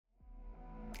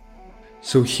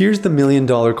So here's the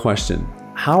 $1,000,000 question.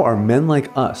 How are men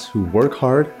like us who work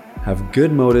hard, have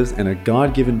good motives, and a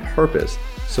God-given purpose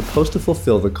supposed to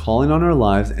fulfill the calling on our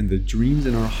lives and the dreams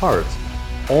in our hearts,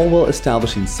 all while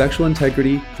establishing sexual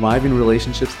integrity, thriving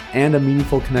relationships, and a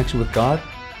meaningful connection with God?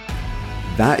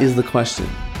 That is the question,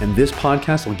 and this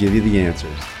podcast will give you the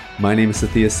answers. My name is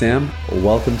Sathya Sam.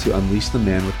 Welcome to Unleash the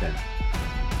Man Within.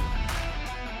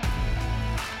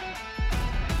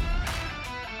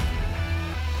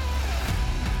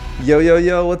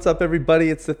 Yo, what's up,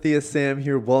 everybody? It's Sathya Sam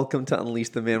here. Welcome to Unleash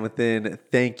the Man Within.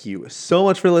 Thank you so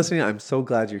much for listening. I'm so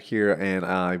glad you're here, and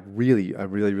I'm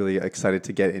really excited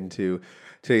to get into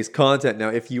today's content. Now,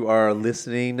 if you are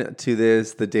listening to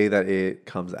this the day that it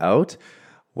comes out,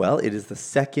 well, it is the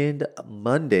second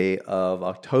Monday of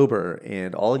October,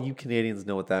 and all you Canadians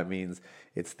know what that means.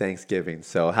 It's Thanksgiving.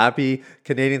 So happy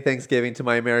Canadian Thanksgiving to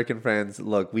my American friends.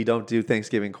 Look, we don't do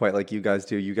Thanksgiving quite like you guys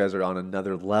do. You guys are on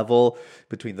another level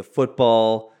between the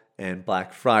football and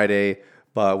Black Friday,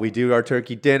 but we do our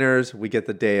turkey dinners. We get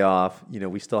the day off. You know,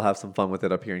 we still have some fun with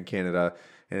it up here in Canada,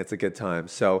 and it's a good time.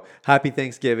 So happy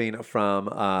Thanksgiving from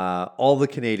all the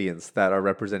Canadians that are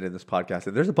represented in this podcast.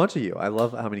 And there's a bunch of you. I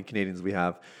love how many Canadians we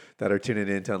have that are tuning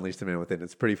in to Unleash the Man Within.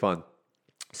 It's pretty fun.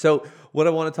 So what I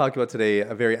want to talk about today,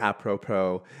 a very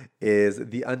apropos, is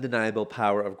the undeniable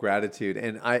power of gratitude.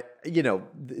 And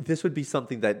this would be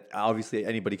something that obviously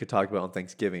anybody could talk about on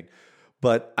Thanksgiving.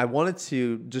 But I wanted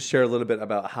to just share a little bit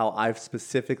about how I've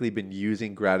specifically been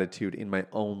using gratitude in my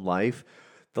own life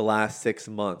the last 6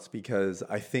 months, because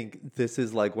I think this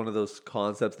is like one of those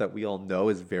concepts that we all know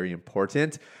is very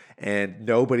important, and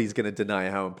nobody's going to deny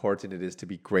how important it is to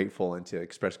be grateful and to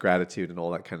express gratitude and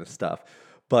all that kind of stuff.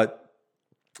 But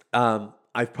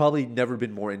I've probably never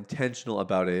been more intentional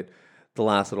about it the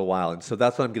last little while. And so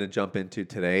that's what I'm going to jump into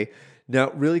today.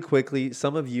 Now, really quickly,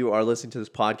 some of you are listening to this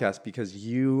podcast because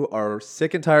you are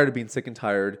sick and tired of being sick and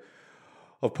tired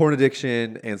of porn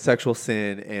addiction and sexual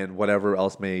sin and whatever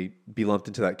else may be lumped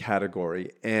into that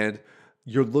category. And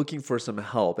you're looking for some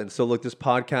help. And so look, this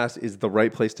podcast is the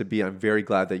right place to be. I'm very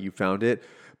glad that you found it.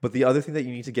 But the other thing that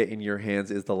you need to get in your hands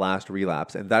is The Last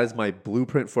Relapse. And that is my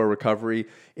blueprint for recovery.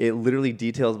 It literally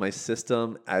details my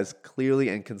system as clearly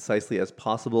and concisely as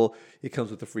possible. It comes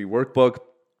with a free workbook.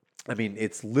 I mean,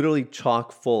 it's literally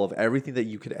chock full of everything that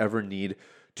you could ever need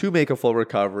to make a full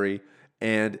recovery.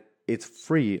 And it's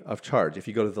free of charge. If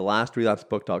you go to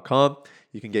thelastrelapsebook.com,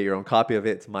 you can get your own copy of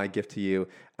it. It's my gift to you.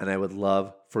 And I would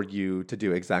love for you to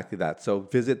do exactly that. So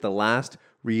visit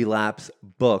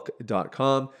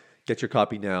thelastrelapsebook.com. Get your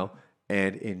copy now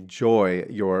and enjoy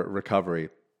your recovery.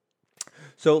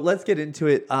 So let's get into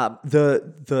it.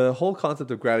 The whole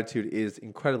concept of gratitude is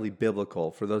incredibly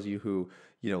biblical for those of you who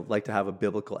like to have a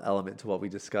biblical element to what we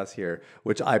discuss here,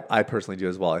 which I personally do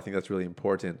as well. I think that's really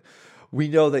important. We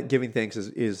know that giving thanks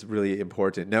is really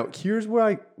important. Now, here's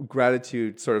where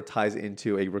gratitude sort of ties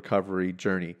into a recovery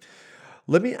journey.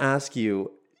 Let me ask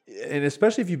you, and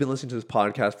especially if you've been listening to this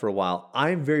podcast for a while,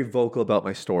 I'm very vocal about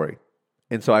my story.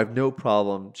 And so I have no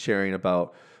problem sharing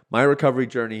about my recovery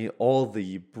journey, all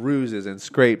the bruises and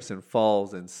scrapes and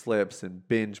falls and slips and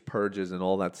binge purges and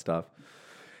all that stuff.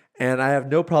 And I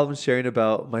have no problem sharing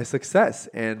about my success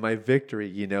and my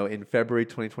victory. In February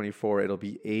 2024, it'll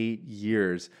be 8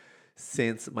 years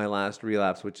since my last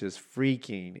relapse, which is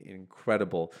freaking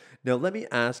incredible. Now, let me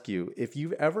ask you, if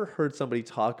you've ever heard somebody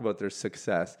talk about their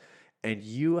success and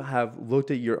you have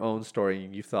looked at your own story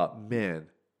and you thought, man,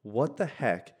 what the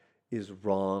heck is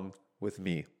wrong with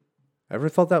me? Ever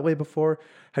felt that way before?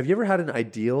 Have you ever had an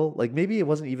ideal? Like maybe it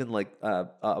wasn't even like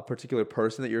a particular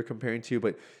person that you're comparing to,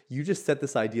 but you just set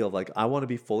this ideal of like, I want to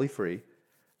be fully free.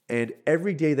 And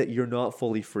every day that you're not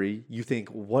fully free, you think,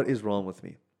 what is wrong with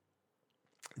me?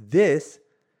 This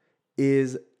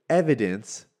is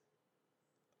evidence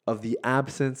of the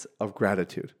absence of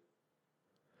gratitude.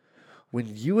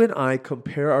 When you and I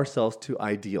compare ourselves to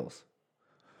ideals,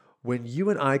 when you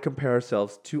and I compare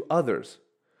ourselves to others,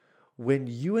 when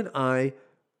you and I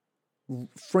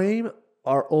frame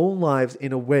our own lives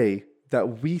in a way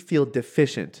that we feel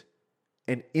deficient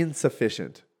and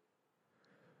insufficient,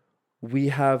 we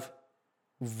have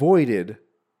voided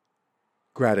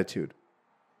gratitude.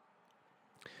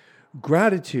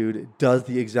 Gratitude does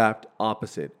the exact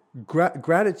opposite.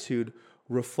 Gratitude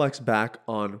reflects back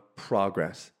on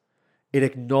progress. It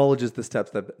acknowledges the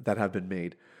steps that have been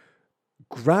made.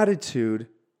 Gratitude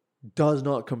does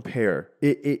not compare.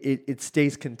 It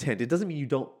stays content. It doesn't mean you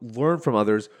don't learn from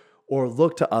others or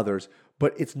look to others,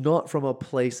 but it's not from a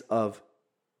place of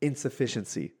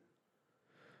insufficiency.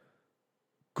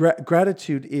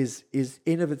 Gratitude is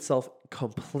in of itself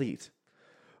complete.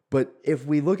 But if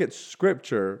we look at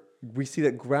scripture, we see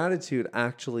that gratitude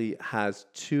actually has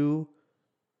two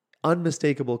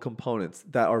unmistakable components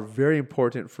that are very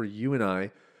important for you and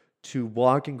I to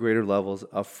walk in greater levels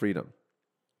of freedom.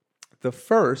 The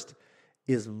first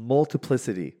is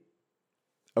multiplicity.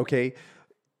 Okay?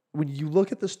 When you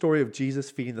look at the story of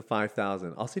Jesus feeding the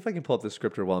 5,000, I'll see if I can pull up the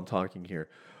scripture while I'm talking here.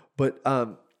 But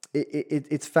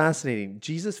it's fascinating.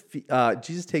 Jesus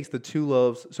takes the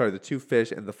the 2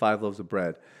 fish and the 5 loaves of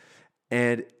bread,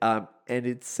 and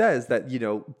it says that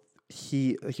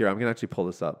I'm gonna actually pull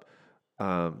this up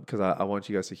because I want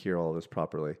you guys to hear all of this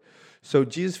properly. So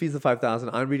Jesus feeds the 5,000.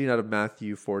 I'm reading out of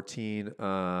Matthew 14.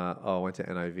 I went to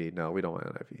NIV. No, we don't want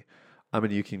NIV. I'm a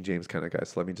New King James kind of guy,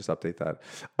 so let me just update that.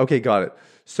 Okay, got it.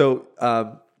 So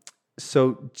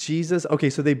Jesus. Okay,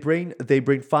 so they bring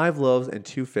 5 loaves and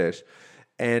 2 fish,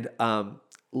 and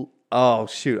oh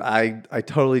shoot, I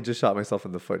totally just shot myself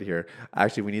in the foot here.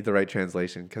 Actually, we need the right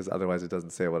translation because otherwise it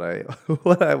doesn't say what I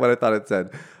what I thought it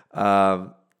said.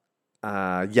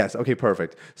 Yes. Okay.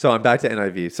 Perfect. So I'm back to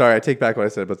NIV. Sorry, I take back what I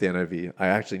said about the NIV. I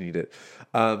actually need it.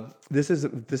 This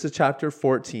is chapter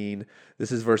 14.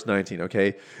 This is verse 19.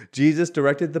 Okay. Jesus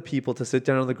directed the people to sit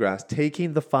down on the grass,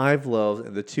 taking the 5 loaves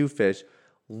and the 2 fish,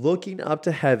 looking up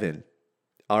to heaven.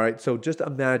 All right. So just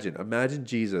imagine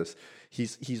Jesus.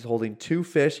 He's holding 2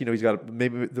 fish. He's got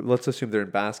let's assume they're in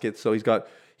baskets. So he's got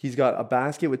a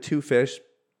basket with 2 fish.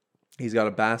 He's got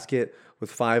a basket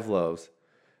with 5 loaves.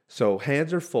 So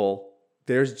hands are full.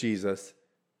 There's Jesus,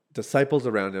 disciples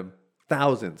around him,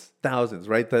 thousands,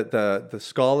 right? The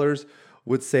scholars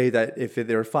would say that if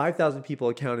there were 5,000 people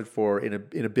accounted for in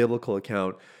a biblical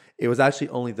account, it was actually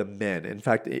only the men. In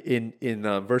fact, in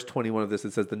verse 21 of this,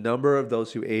 it says the number of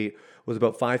those who ate was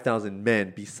about 5,000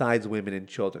 men besides women and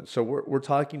children. So we're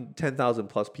talking 10,000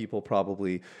 plus people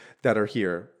probably that are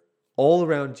here all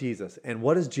around Jesus. And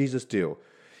what does Jesus do?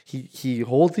 He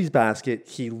holds these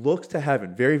baskets. He looks to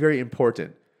heaven. Very, very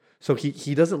important. So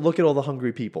he doesn't look at all the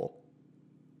hungry people,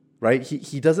 right?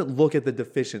 He doesn't look at the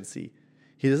deficiency.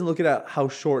 He doesn't look at how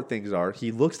short things are.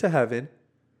 He looks to heaven.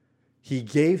 He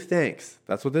gave thanks.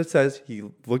 That's what it says. He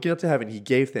looking up to heaven. He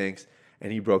gave thanks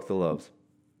and he broke the loaves.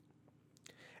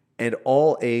 And they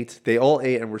all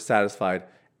ate and were satisfied.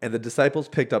 And the disciples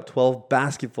picked up 12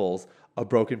 basketfuls of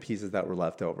broken pieces that were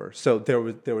left over. So there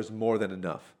was more than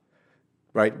enough.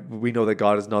 Right? We know that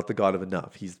God is not the God of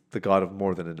enough. He's the God of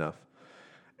more than enough.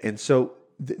 And so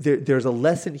there's a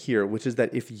lesson here, which is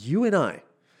that if you and I,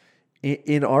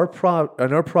 in our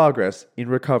progress in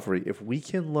recovery, if we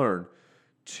can learn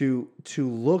to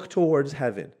look towards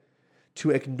heaven, to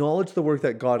acknowledge the work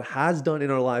that God has done in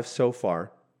our lives so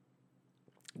far,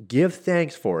 give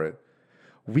thanks for it,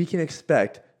 we can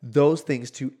expect those things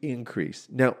to increase.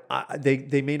 Now,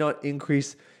 they may not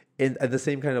increase at the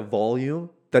same kind of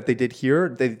volume that they did here.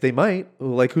 They might,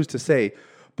 like who's to say?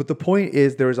 But the point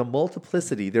is there is a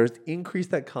multiplicity. There's increase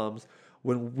that comes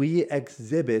when we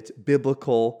exhibit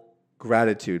biblical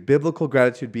gratitude. Biblical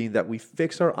gratitude being that we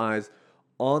fix our eyes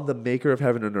on the maker of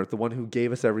heaven and earth, the one who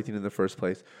gave us everything in the first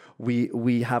place.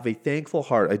 We have a thankful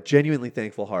heart, a genuinely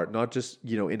thankful heart, not just,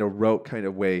 in a rote kind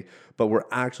of way, but we're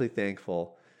actually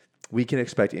thankful. We can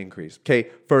expect increase. Okay,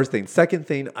 first thing. Second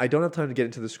thing, I don't have time to get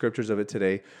into the scriptures of it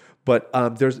today, but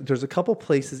there's a couple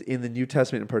places in the New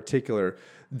Testament in particular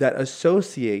that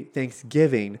associate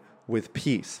thanksgiving with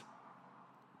peace.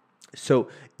 So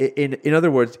in other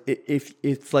words,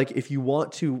 if you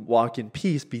want to walk in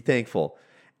peace, be thankful.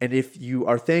 And if you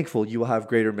are thankful, you will have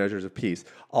greater measures of peace.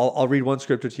 I'll read one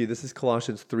scripture to you. This is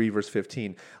Colossians 3, verse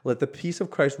 15. Let the peace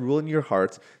of Christ rule in your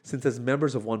hearts, since as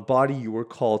members of one body you were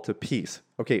called to peace.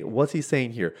 Okay, what's he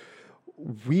saying here?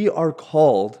 We are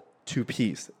called to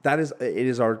peace. It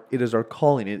is our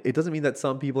calling. It doesn't mean that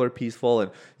some people are peaceful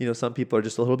and some people are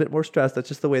just a little bit more stressed. That's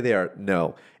just the way they are.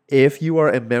 No. If you are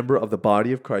a member of the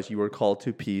body of Christ, you are called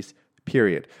to peace,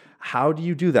 period. How do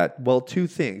you do that? Well, two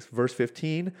things. Verse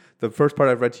 15, the first part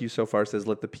I've read to you so far says,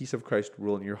 let the peace of Christ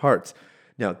rule in your hearts.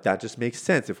 Now, that just makes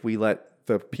sense. If we let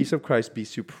the peace of Christ be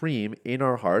supreme in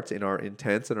our hearts, in our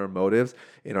intents, in our motives,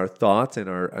 in our thoughts, in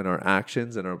our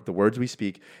actions, and the words we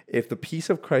speak, if the peace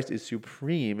of Christ is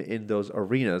supreme in those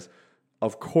arenas,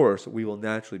 of course, we will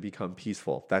naturally become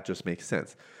peaceful. That just makes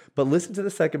sense. But listen to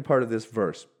the second part of this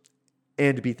verse,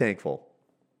 and be thankful.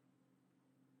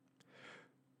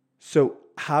 So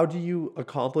how do you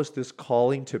accomplish this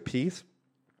calling to peace?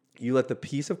 You let the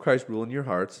peace of Christ rule in your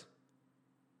hearts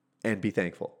and be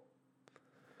thankful.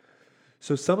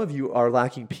 So some of you are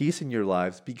lacking peace in your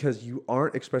lives because you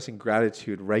aren't expressing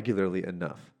gratitude regularly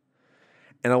enough.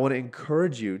 And I want to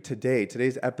encourage you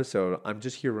today's episode, I'm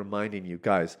just here reminding you,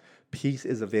 guys, peace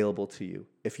is available to you.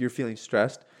 If you're feeling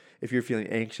stressed, if you're feeling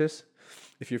anxious,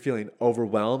 if you're feeling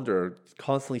overwhelmed or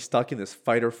constantly stuck in this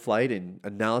fight or flight and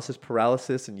analysis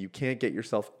paralysis and you can't get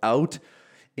yourself out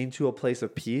into a place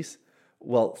of peace,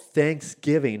 well,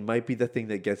 Thanksgiving might be the thing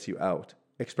that gets you out.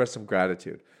 Express some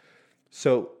gratitude.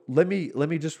 So let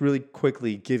me just really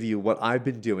quickly give you what I've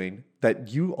been doing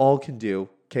that you all can do.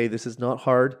 Okay, this is not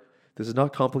hard, this is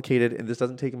not complicated, and this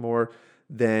doesn't take more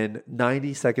than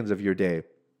 90 seconds of your day.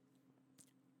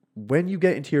 When you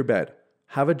get into your bed,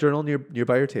 have a journal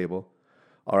nearby your table,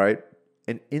 all right?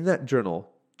 And in that journal,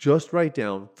 just write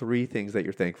down 3 things that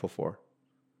you're thankful for.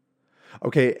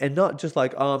 Okay, and not just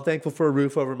like, oh, I'm thankful for a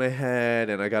roof over my head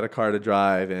and I got a car to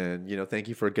drive and, thank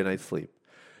you for a good night's sleep.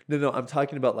 No, I'm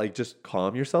talking about like just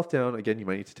calm yourself down. Again, you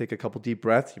might need to take a couple deep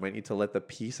breaths. You might need to let the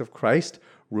peace of Christ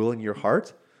rule in your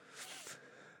heart.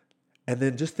 And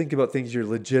then just think about things you're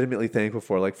legitimately thankful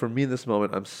for. Like for me in this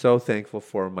moment, I'm so thankful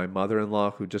for my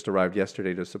mother-in-law who just arrived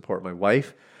yesterday to support my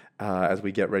wife as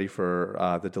we get ready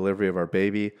for the delivery of our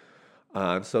baby.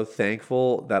 I'm so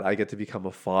thankful that I get to become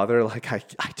a father. Like I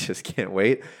just can't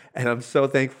wait. And I'm so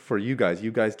thankful for you guys.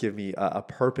 You guys give me a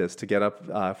purpose to get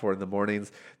up for in the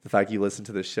mornings. The fact you listen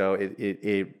to the show,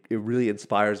 it really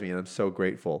inspires me, and I'm so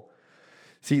grateful.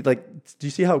 See, like, do you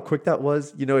see how quick that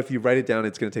was? If you write it down,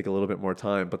 it's going to take a little bit more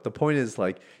time. But the point is,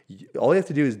 like, all you have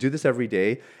to do is do this every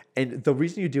day. And the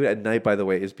reason you do it at night, by the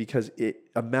way, is because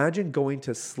imagine going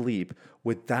to sleep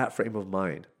with that frame of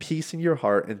mind, peace in your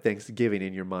heart and thanksgiving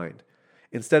in your mind,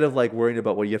 instead of like worrying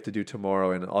about what you have to do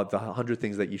tomorrow and all the 100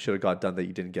 things that you should have got done that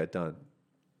you didn't get done.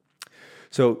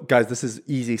 So, guys, this is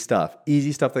easy stuff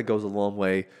that goes a long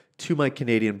way. To my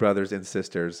Canadian brothers and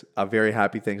sisters, a very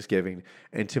happy Thanksgiving.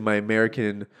 And to my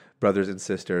American brothers and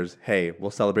sisters, hey, we'll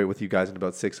celebrate with you guys in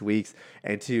about 6 weeks.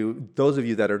 And to those of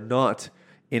you that are not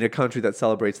in a country that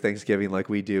celebrates Thanksgiving like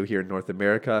we do here in North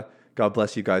America, God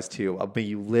bless you guys too. May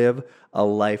you live a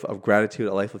life of gratitude,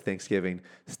 a life of Thanksgiving.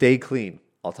 Stay clean.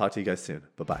 I'll talk to you guys soon.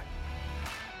 Bye-bye.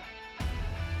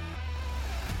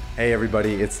 Hey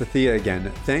everybody, it's Thea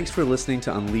again. Thanks for listening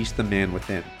to Unleash the Man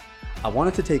Within. I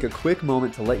wanted to take a quick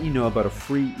moment to let you know about a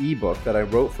free ebook that I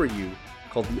wrote for you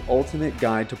called The Ultimate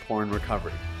Guide to Porn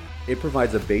Recovery. It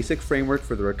provides a basic framework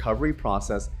for the recovery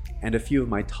process and a few of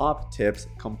my top tips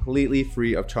completely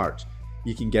free of charge.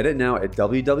 You can get it now at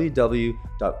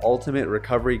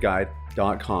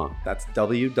www.ultimaterecoveryguide.com. That's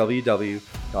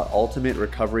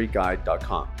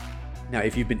www.ultimaterecoveryguide.com. Now,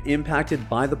 if you've been impacted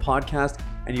by the podcast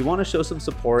and you want to show some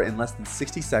support in less than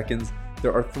 60 seconds,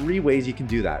 there are 3 ways you can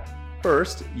do that.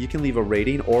 First, you can leave a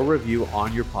rating or review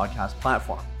on your podcast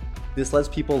platform. This lets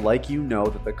people like you know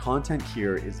that the content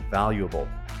here is valuable.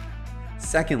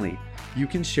 Secondly, you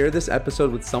can share this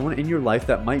episode with someone in your life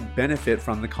that might benefit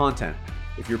from the content.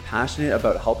 If you're passionate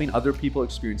about helping other people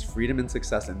experience freedom and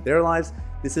success in their lives,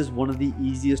 this is one of the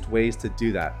easiest ways to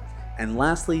do that. And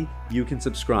lastly, you can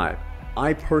subscribe.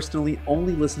 I personally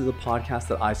only listen to the podcast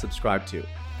that I subscribe to.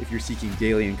 If you're seeking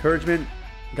daily encouragement,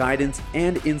 guidance,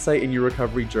 and insight in your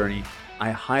recovery journey,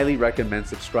 I highly recommend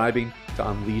subscribing to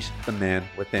Unleash the Man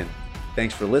Within.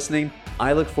 Thanks for listening.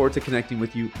 I look forward to connecting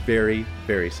with you very,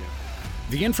 very soon.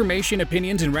 The information,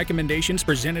 opinions, and recommendations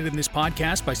presented in this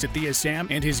podcast by Sathya Sam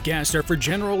and his guests are for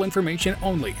general information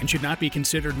only and should not be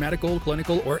considered medical,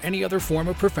 clinical, or any other form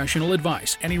of professional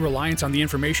advice. Any reliance on the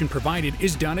information provided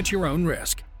is done at your own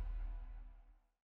risk.